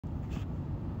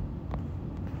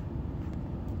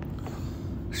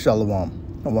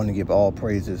Shalom. I want to give all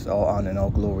praises, all honor, and all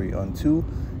glory unto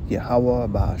Yahweh,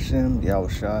 Bahashem,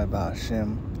 Yahushai,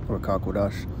 Bahashem,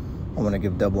 Rakakodash. I want to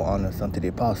give double honors unto the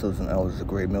apostles and elders of the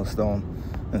great millstone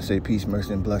and say peace,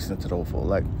 mercy, and blessings to those who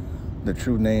elect. The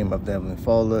true name of the Heavenly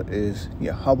Father is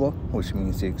Yahweh, which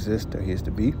means he exists or he is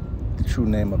to be. The true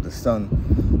name of the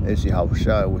Son is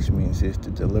Yahushai, which means he is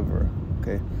to deliver.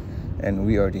 Okay, and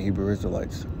we are the Hebrew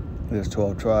Israelites. There's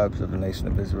 12 tribes of the nation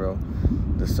of Israel.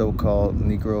 The so-called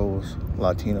Negroes,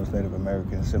 Latinos, Native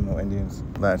Americans, Seminole Indians,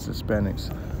 Latin Hispanics,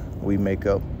 we make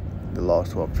up the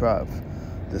lost 12 tribes.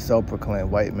 The self-proclaimed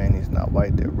white man, he's not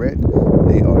white, they're red.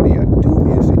 They are the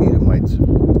Adumians, the Edomites,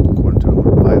 according to the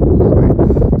Holy Bible.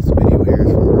 Right? This video here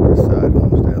is from Riverside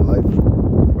Homestead Life.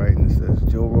 Right, and it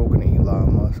says Joe Rogan and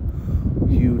Elon Musk,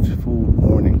 huge food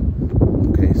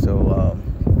warning. Okay, so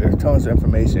there's tons of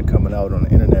information coming out on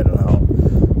the internet on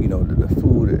how, you know, the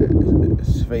food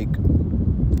is fake.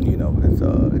 You know,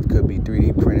 it could be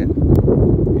 3D printed.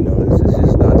 You know, it's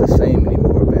just not the same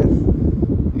anymore,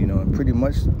 man. You know, and pretty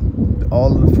much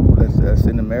all of the food that's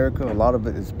in America, a lot of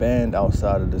it is banned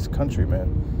outside of this country,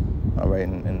 man. All right,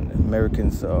 and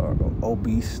Americans are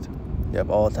obese. They have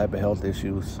all type of health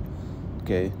issues.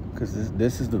 Okay, because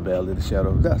this is the valley of the shadow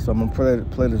of death. So I'm gonna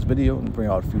play this video and bring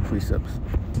out a few precepts.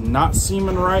 Not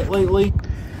seeming right lately.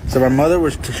 So my mother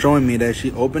was showing me that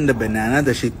she opened a banana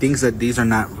that she thinks that these are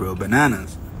not real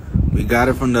bananas. We got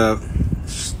it from the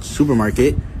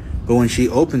supermarket, but when she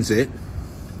opens it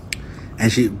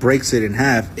and she breaks it in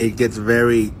half, it gets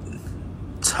very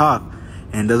tough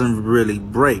and doesn't really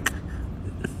break.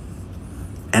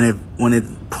 And when it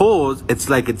pulls, it's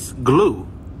like it's glue.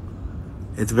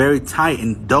 It's very tight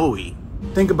and doughy.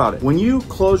 Think about it. When you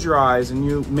close your eyes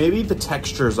and maybe the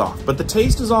texture is off, but the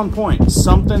taste is on point.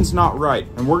 Something's not right.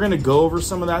 And we're going to go over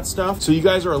some of that stuff so you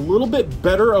guys are a little bit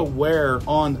better aware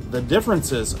on the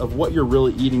differences of what you're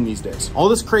really eating these days. All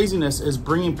this craziness is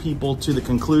bringing people to the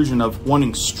conclusion of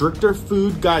wanting stricter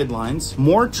food guidelines,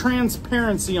 more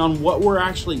transparency on what we're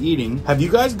actually eating. Have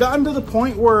you guys gotten to the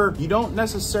point where you don't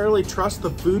necessarily trust the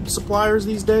food suppliers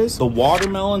these days? The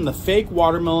watermelon, the fake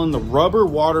watermelon, the rubber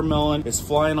watermelon is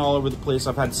flying all over the place.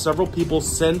 I've had several people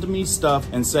send me stuff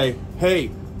and say,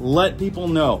 hey, let people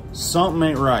know something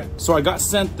ain't right. So I got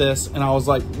sent this and I was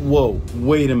like, whoa,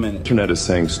 wait a minute. Internet is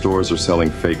saying stores are selling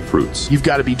fake fruits. You've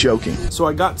got to be joking. So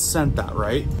I got sent that,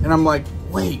 right? And I'm like,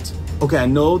 wait. Okay, I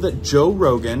know that Joe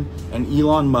Rogan and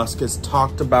Elon Musk has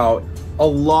talked about a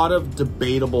lot of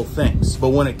debatable things, but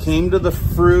when it came to the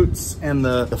fruits and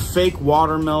the fake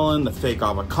watermelon, the fake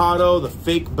avocado, the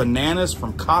fake bananas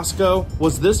from Costco,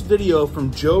 was this video from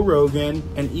Joe Rogan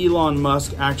and Elon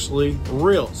Musk actually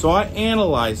real? So I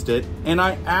analyzed it and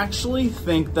I actually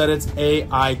think that it's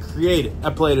AI created. I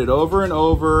played it over and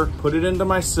over, put it into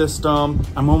my system.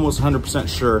 I'm almost 100%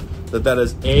 sure that that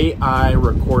is AI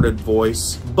recorded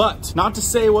voice, but not to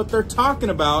say what they're talking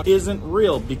about isn't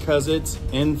real, because it's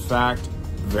in fact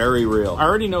very real. I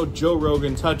already know Joe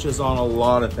Rogan touches on a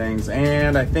lot of things,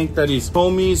 and I think that he's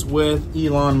homies with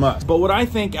Elon Musk. But what I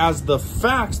think as the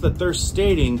facts that they're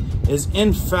stating is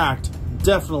in fact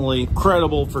definitely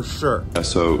credible for sure.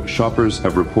 So shoppers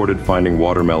have reported finding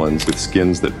watermelons with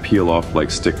skins that peel off like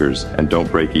stickers and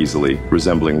don't break easily,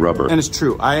 resembling rubber. And it's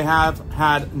true. I have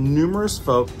had numerous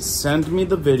folks send me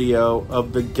the video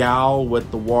of the gal with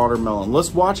the watermelon.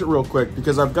 Let's watch it real quick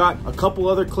because I've got a couple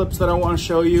other clips that I want to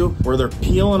show you where they're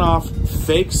peeling off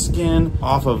fake skin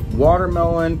off of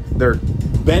watermelon. They're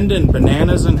bending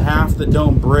bananas in half that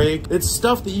don't break. It's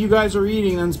stuff that you guys are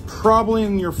eating and it's probably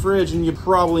in your fridge and you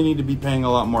probably need to be paying a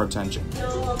lot more attention.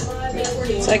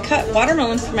 So I cut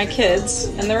watermelon for my kids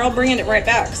and they're all bringing it right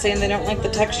back saying they don't like the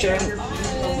texture. And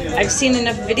I've seen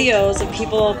enough videos of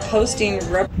people posting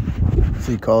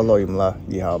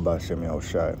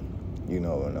you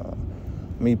know,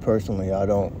 and me personally, I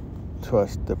don't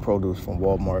trust the produce from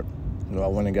Walmart. You know, I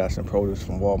went and got some produce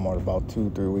from Walmart about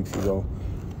 2-3 weeks ago.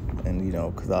 And, you know,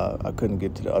 because I couldn't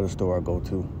get to the other store I go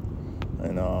to.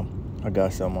 And I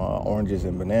got some oranges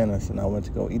and bananas, and I went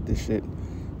to go eat this shit,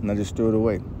 and I just threw it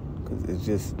away. Because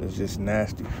it's just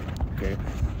nasty, okay?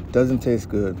 Doesn't taste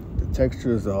good. The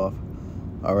texture is off,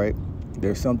 all right?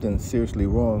 There's something seriously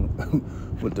wrong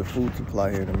with the food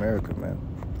supply here in America, man.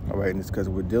 All right, and it's because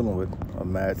we're dealing with a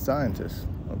mad scientist,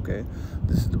 okay?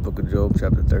 This is the book of Job,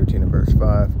 chapter 13 and verse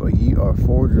 5. But ye are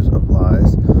forgers of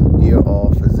lies, ye are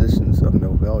all physicians of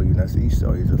no value. And that's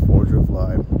Esau. He's a forger of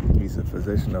lies. He's a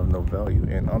physician of no value.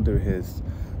 And under his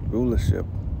rulership,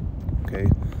 okay,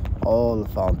 all the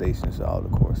foundations are out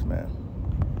of course, man.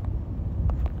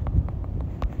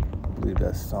 I believe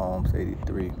that's Psalms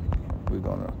 83. We're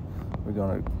gonna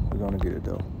get it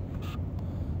though.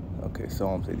 Okay,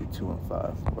 Psalms 82 and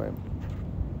 5, right?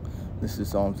 This is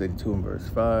Psalms 82 and verse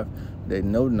 5. They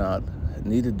know not,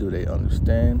 neither do they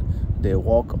understand. They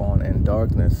walk on in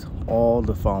darkness. All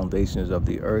the foundations of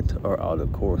the earth are out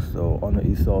of course. So under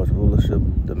Esau's rulership,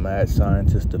 the mad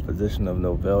scientist, the physician of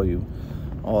no value,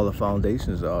 all the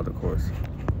foundations are out of course.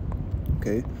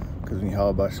 Okay? Because when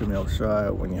Yahweh Shem Shai,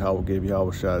 when Yahweh gave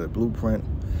Yahweh Shai the blueprint,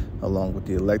 along with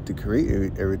the elect to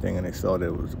create everything, and they saw that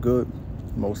it was good,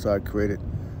 Most High created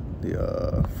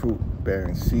the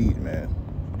fruit-bearing seed, man.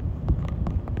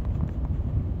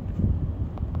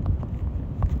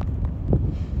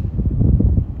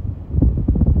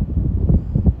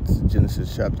 This is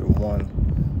Genesis chapter 1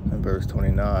 and verse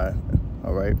 29.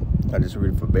 All right, I just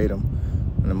read it verbatim.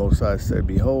 And the Most High said,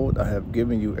 Behold, I have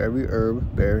given you every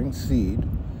herb bearing seed,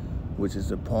 which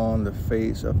is upon the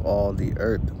face of all the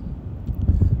earth,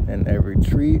 and every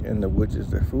tree in the which is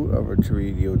the fruit of a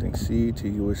tree yielding seed, to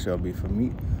you it shall be for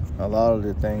meat. A lot of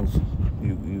the things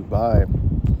you buy,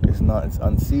 it's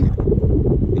unseeded.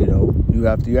 You know, you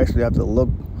actually have to look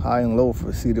high and low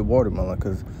for seeded watermelon,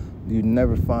 because you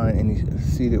never find any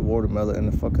seeded watermelon in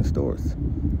the fucking stores.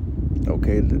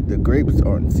 Okay, the grapes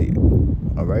aren't seeded.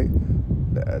 All right,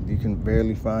 you can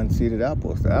barely find seeded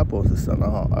apples. The apples is something.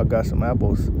 I got some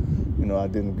apples, you know, I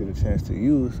didn't get a chance to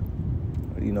use.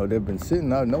 You know, they've been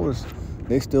sitting. I noticed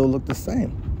they still look the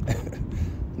same.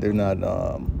 They're not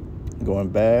going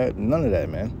bad. None of that,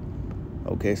 man.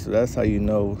 Okay, so that's how you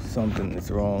know something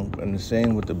is wrong. And the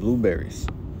same with the blueberries,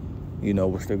 you know,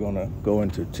 which they're gonna go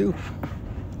into too.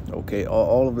 Okay,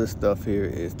 all of this stuff here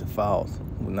is defiled.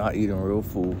 We're not eating real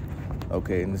food.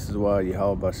 Okay, and this is why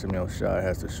Yahweh Shem Shai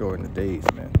has to shorten the days,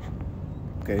 man.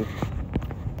 Okay,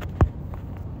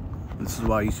 this is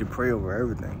why you should pray over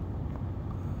everything.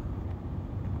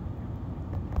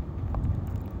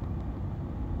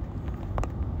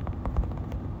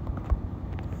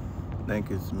 I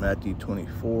think it's Matthew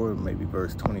 24, maybe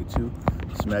verse 22.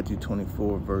 It's Matthew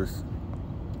 24, verse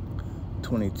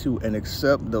 22. And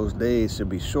except those days should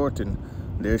be shortened,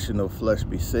 there should no flesh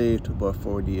be saved, but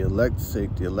for the elect's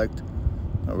sake, the elect,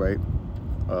 all right,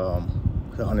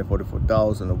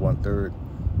 144,000 or 1/3,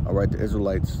 all right, the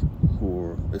Israelites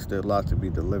it's their lot to be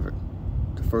delivered,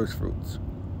 the first fruits,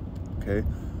 okay?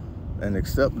 And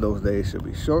except those days should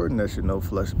be shortened, there should no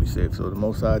flesh be saved. So the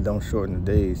Most High don't shorten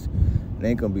the days, there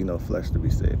ain't gonna be no flesh to be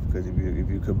saved. Because if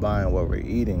you combine what we're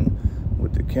eating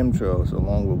with the chemtrails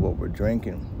along with what we're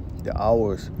drinking, the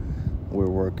hours we're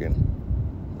working,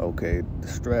 okay, the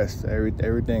stress,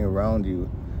 everything around you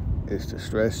is to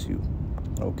stress you.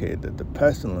 Okay, the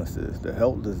pestilences, the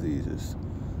health diseases,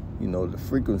 you know, the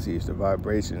frequencies, the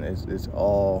vibration, it's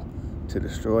all to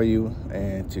destroy you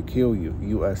and to kill you.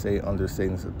 USA under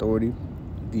Satan's authority,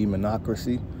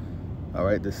 demonocracy. All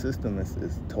right, the system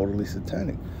is totally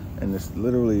satanic, and it's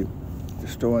literally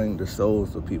destroying the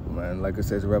souls of people, man. Like it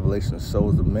says in Revelation,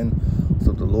 souls of men.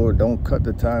 So if the Lord don't cut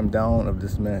the time down of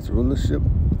this man's rulership,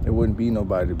 there wouldn't be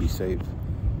nobody to be saved.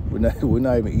 We're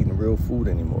not even eating real food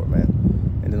anymore, man.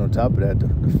 And then on top of that,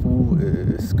 the food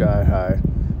is sky high,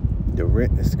 the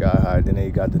rent is sky high. Then they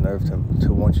got the nerve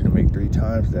to want you to make 3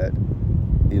 times that.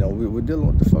 You know, we're dealing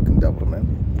with the fucking devil, man.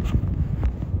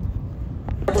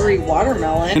 Rubbery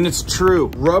watermelon. And it's true.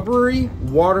 Rubbery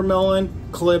watermelon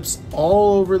clips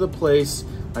all over the place.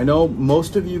 I know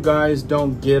most of you guys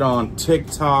don't get on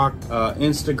TikTok,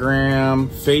 Instagram,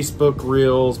 Facebook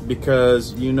Reels,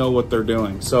 because you know what they're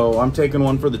doing. So I'm taking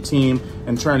one for the team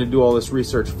and trying to do all this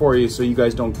research for you so you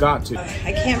guys don't got to.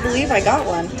 I can't believe I got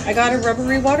one. I got a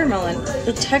rubbery watermelon.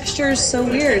 The texture is so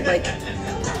weird. Like,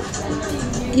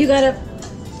 you gotta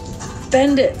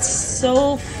bend it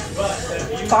so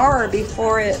far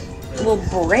before it will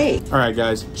break. All right,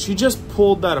 guys, she just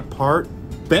pulled that apart,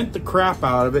 bent the crap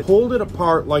out of it, pulled it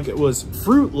apart like it was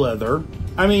fruit leather.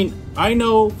 I mean, I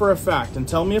know for a fact, and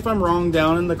tell me if I'm wrong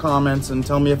down in the comments and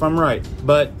tell me if I'm right,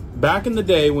 but back in the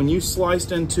day when you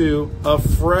sliced into a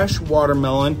fresh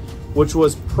watermelon, which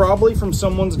was probably from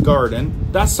someone's garden,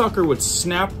 that sucker would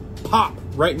snap, pop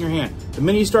right in your hand. The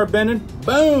minute you start bending,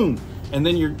 boom, and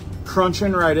then you're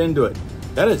crunching right into it.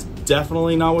 That is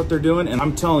definitely not what they're doing, and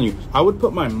I'm telling you, I would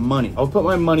put my money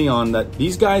on that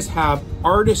these guys have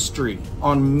artistry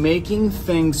on making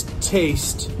things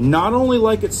taste not only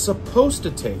like it's supposed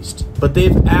to taste, but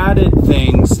they've added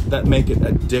things that make it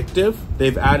addictive.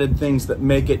 They've added things that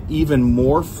make it even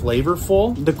more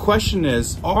flavorful. The question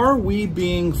is, are we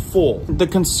being fooled? The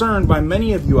concern by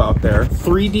many of you out there,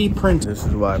 3D printing. This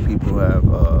is why people have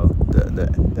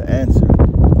the answer.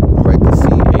 Right, the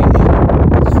CAA,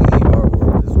 CER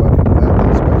word. This is why people have that,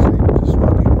 especially this is why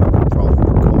people have a problem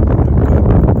with colon and gut.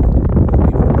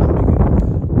 People are not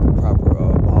making proper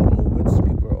bowel movements.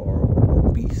 People are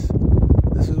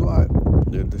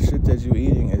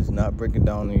breaking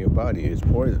down in your body is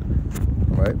poison,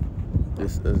 right?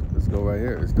 Let's go right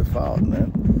here. It's defiled,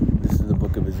 man. This is the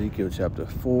book of Ezekiel, chapter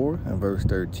 4 and verse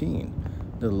 13.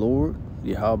 The Lord,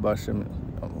 Yahweh Shem,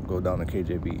 I'm going to go down to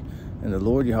KJV. And the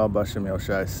Lord, Yahweh Shem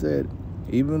Yahushai said,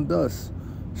 even thus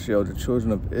shall the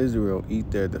children of Israel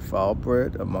eat their defiled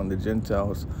bread among the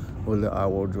Gentiles, whither I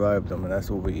will drive them. And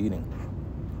that's what we're eating.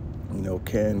 You know,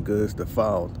 canned goods,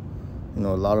 defiled. You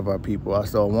know, a lot of our people, I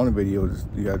saw one video,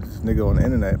 you got this nigga on the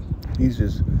internet, he's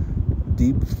just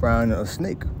deep frying a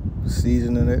snake,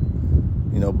 seasoning it,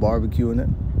 you know, barbecuing it,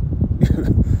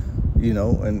 you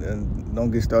know, and don't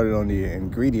get started on the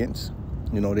ingredients.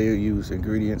 You know, they use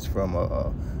ingredients from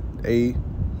A,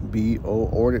 B, O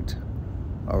audit,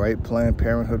 all right, Planned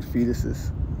Parenthood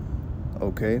fetuses,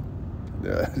 okay?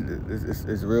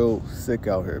 It's real sick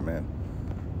out here, man.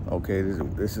 Okay,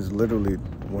 this is literally,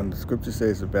 when the scripture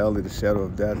says the valley of the shadow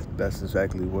of death, that's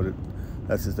exactly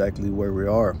where we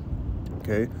are.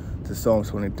 Okay, to Psalm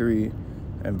 23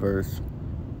 and verse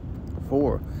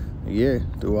 4. Yeah,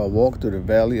 do I walk through the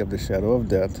valley of the shadow of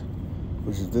death,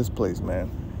 which is this place, man,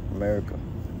 America.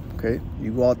 Okay,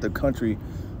 you go out the country,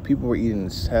 people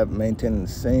are maintaining the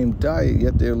same diet,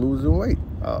 yet they're losing weight.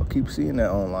 I'll keep seeing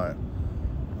that online.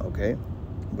 Okay,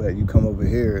 but you come over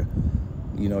here,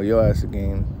 you know, your ass will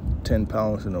gain 10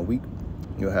 pounds in a week.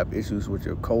 You'll have issues with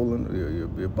your colon,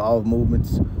 your bowel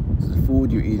movements. The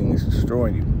food you're eating is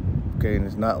destroying you, okay, and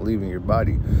it's not leaving your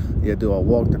body. Yet do I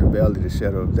walk through the valley of the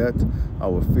shadow of death, I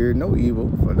will fear no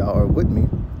evil, for thou art with me.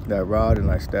 Thy rod and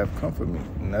thy staff comfort me.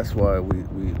 And that's why we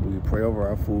pray over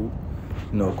our food.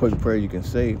 You know, a quick prayer you can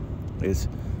say is,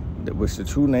 which the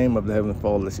true name of the Heavenly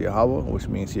Father is Yahweh, which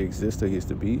means he exists or he is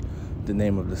to be. The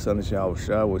name of the Son is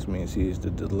Yahushua, which means he is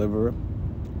the deliverer.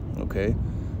 Okay,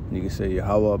 you can say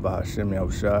Yahweh, Bahashem,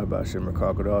 Yahushua, Bahashem,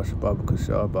 Rakakodash, Baba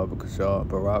Kasha,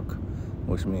 Barak,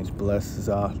 which means bless,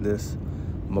 Zah, this,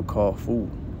 Makal,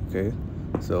 food. Okay,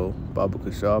 so Baba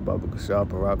Kasha,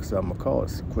 Barak, Zah, Makal.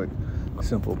 It's a quick,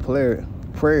 simple prayer,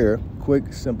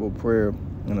 quick, simple prayer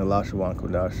in the Lashawan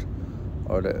Kodash,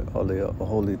 or the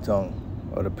Holy Tongue,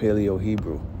 or the Paleo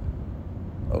Hebrew.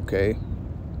 Okay,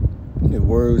 the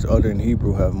words uttered in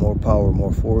Hebrew have more power,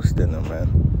 more force than them,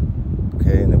 man.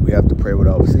 Okay, and then we have to pray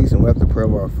without ceasing. We have to pray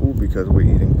over our food because we're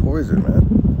eating poison, man.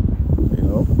 You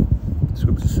know,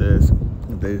 scripture says,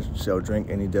 if they shall drink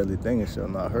any deadly thing, it shall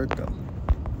not hurt them.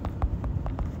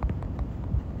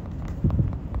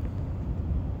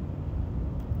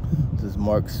 This is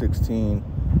Mark 16,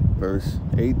 verse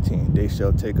 18. They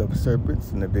shall take up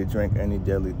serpents, and if they drink any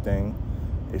deadly thing,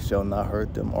 it shall not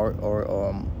hurt them or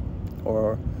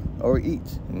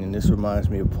eat. And then this reminds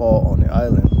me of Paul on the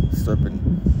island. The serpent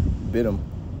bit him,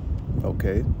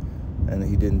 okay, and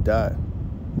he didn't die,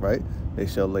 right? They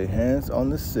shall lay hands on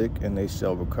the sick and they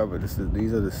shall recover.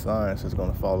 These are the signs that's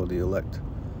going to follow the elect.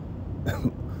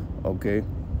 Okay,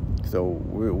 so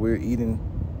we're eating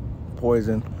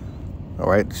poison, all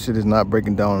right? The shit is not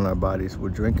breaking down in our bodies. We're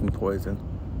drinking poison.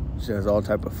 It has all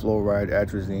type of fluoride,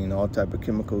 atrazine, all type of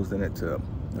chemicals in it to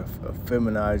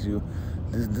feminize you.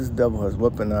 This devil has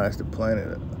weaponized the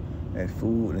planet and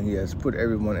food, and he has put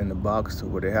everyone in the box to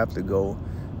where they have to go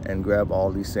and grab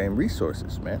all these same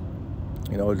resources, man.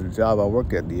 You know, the job I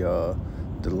work at, the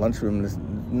lunchroom, there's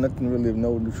nothing really of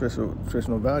no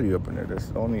nutritional value up in there.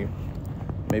 There's only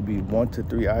maybe 1 to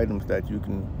 3 items that you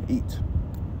can eat,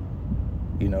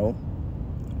 you know,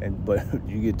 but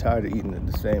you get tired of eating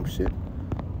the same shit,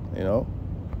 you know.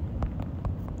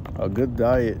 A good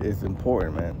diet is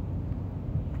important, man.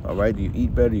 All right, you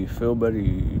eat better, you feel better,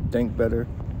 you think better.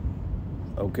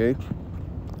 Okay,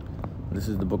 this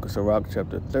is the book of Sirach,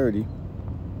 chapter 30.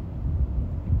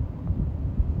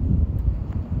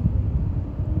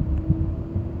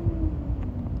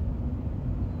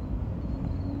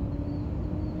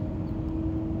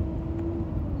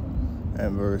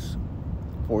 And verse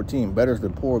 14. Better is the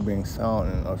poor being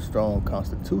sound and of strong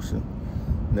constitution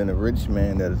than a rich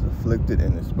man that is afflicted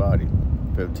in his body.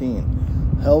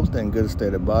 15. Health and good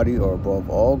state of body are above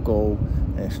all gold,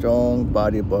 and strong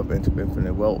body above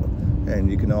infinite wealth. And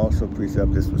you can also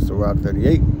precept this with Sirach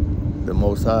 38. The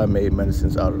Most High made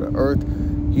medicines out of the earth.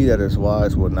 He that is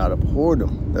wise will not abhor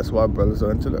them. That's why brothers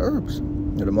are into the herbs.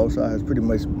 And the Most High has pretty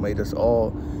much made us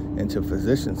all into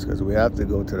physicians, because we have to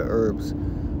go to the herbs,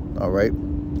 all right,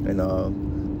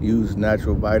 and use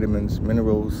natural vitamins,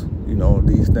 minerals, you know,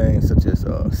 these things such as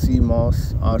sea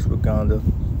moss, ashwagandha,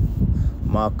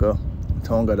 maca,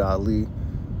 tonga dali,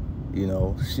 you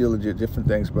know, shilajit, different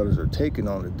things brothers are taking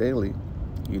on the daily,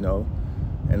 you know,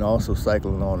 and also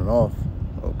cycling on and off,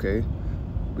 okay,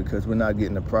 because we're not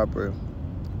getting the proper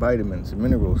vitamins,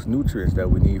 minerals, nutrients that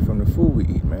we need from the food we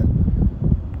eat, man.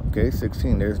 Okay,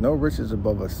 16. There's no riches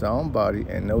above a sound body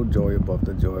and no joy above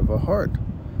the joy of a heart.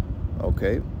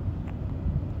 Okay.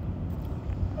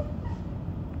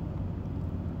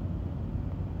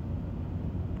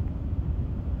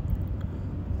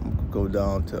 Go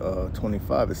down to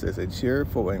 25. It says, a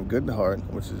cheerful and good heart,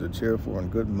 which is a cheerful and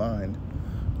good mind,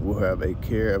 will have a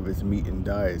care of his meat and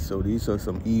diet. So these are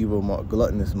some evil,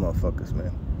 gluttonous motherfuckers,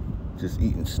 man. Just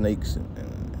eating snakes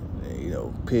and you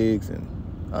know, pigs. And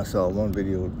I saw one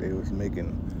video they was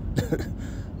making,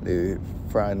 they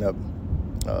frying up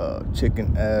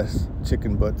chicken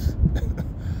butts.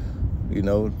 You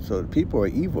know, so the people are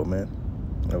evil, man.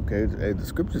 Okay, the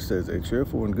scripture says a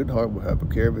cheerful and good heart will have a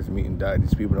care of his meat and diet.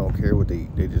 These people don't care what they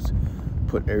eat. They just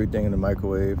put everything in the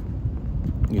microwave,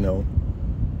 you know.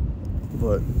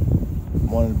 But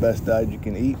one of the best diets you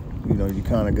can eat, you know, you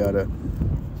kind of gotta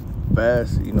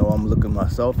fast. You know, I'm looking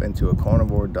myself into a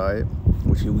carnivore diet,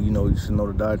 which you know, you should know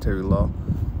the dietary law.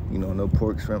 You know, no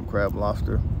pork, shrimp, crab,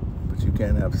 lobster, but you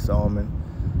can't have salmon,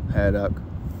 haddock,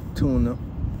 tuna,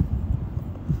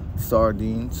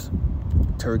 sardines,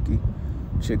 turkey,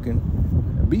 chicken,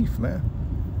 and beef, man.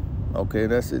 Okay,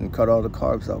 that's it. And cut all the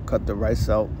carbs out, cut the rice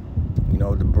out, you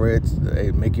know, the breads.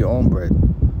 Hey, make your own bread.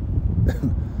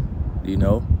 You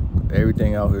know,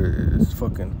 everything out here is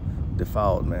fucking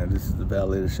defiled, man. This is the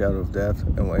valley of the shadow of death,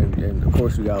 and of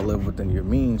course you gotta live within your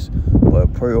means,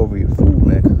 but pray over your food,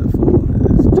 man, because the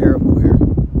food is terrible here.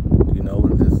 You know,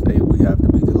 we have to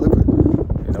be delivered,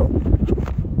 you know.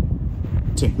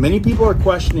 Many people are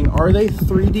questioning, are they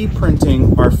 3D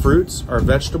printing our fruits, our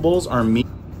vegetables, our meat?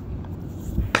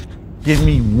 Give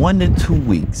me 1 to 2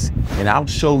 weeks, and I'll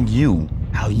show you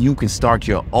how you can start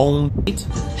your own.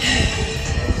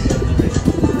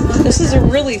 This is a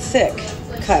really thick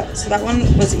cut, so that one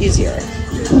was easier.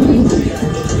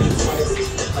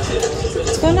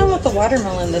 What's going on with the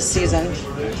watermelon this season?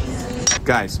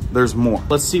 Guys, there's more.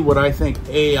 Let's see what I think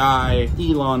AI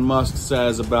Elon Musk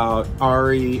says about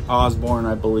Ari Osborne,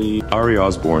 I believe. Ari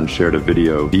Osborne shared a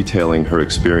video detailing her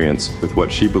experience with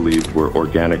what she believed were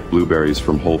organic blueberries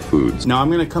from Whole Foods. Now I'm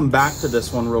gonna come back to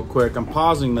this one real quick. I'm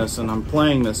pausing this and I'm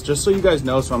playing this just so you guys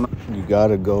know, so I'm not... You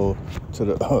gotta go to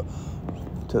the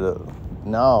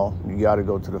now you gotta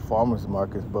go to the farmers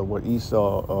markets, but what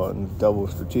Esau and the devil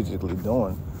is strategically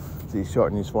doing is he's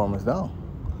shutting these farmers down.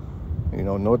 You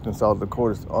know, North and South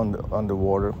Dakota is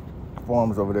underwater.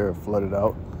 Farms over there are flooded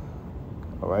out.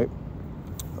 All right.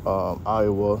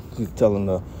 Iowa, he's telling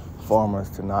the farmers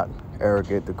to not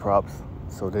irrigate the crops,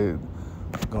 so they're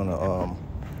gonna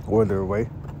wither away.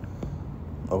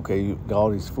 Okay, you got all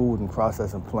these food and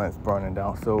processing plants burning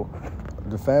down. So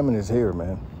the famine is here,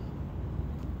 man.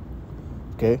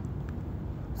 Okay.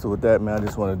 So with that, man, I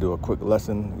just want to do a quick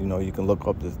lesson. You know, you can look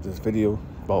up this video,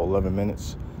 about 11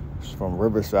 minutes. It's from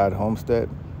Riverside Homestead,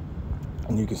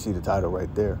 and you can see the title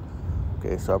right there.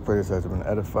 Okay, so I pray this has been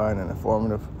edifying and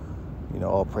informative. You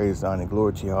know, all praise, honor, and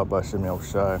glory to Yahweh Shem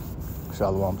Yahushai.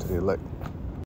 Shalom to the elect.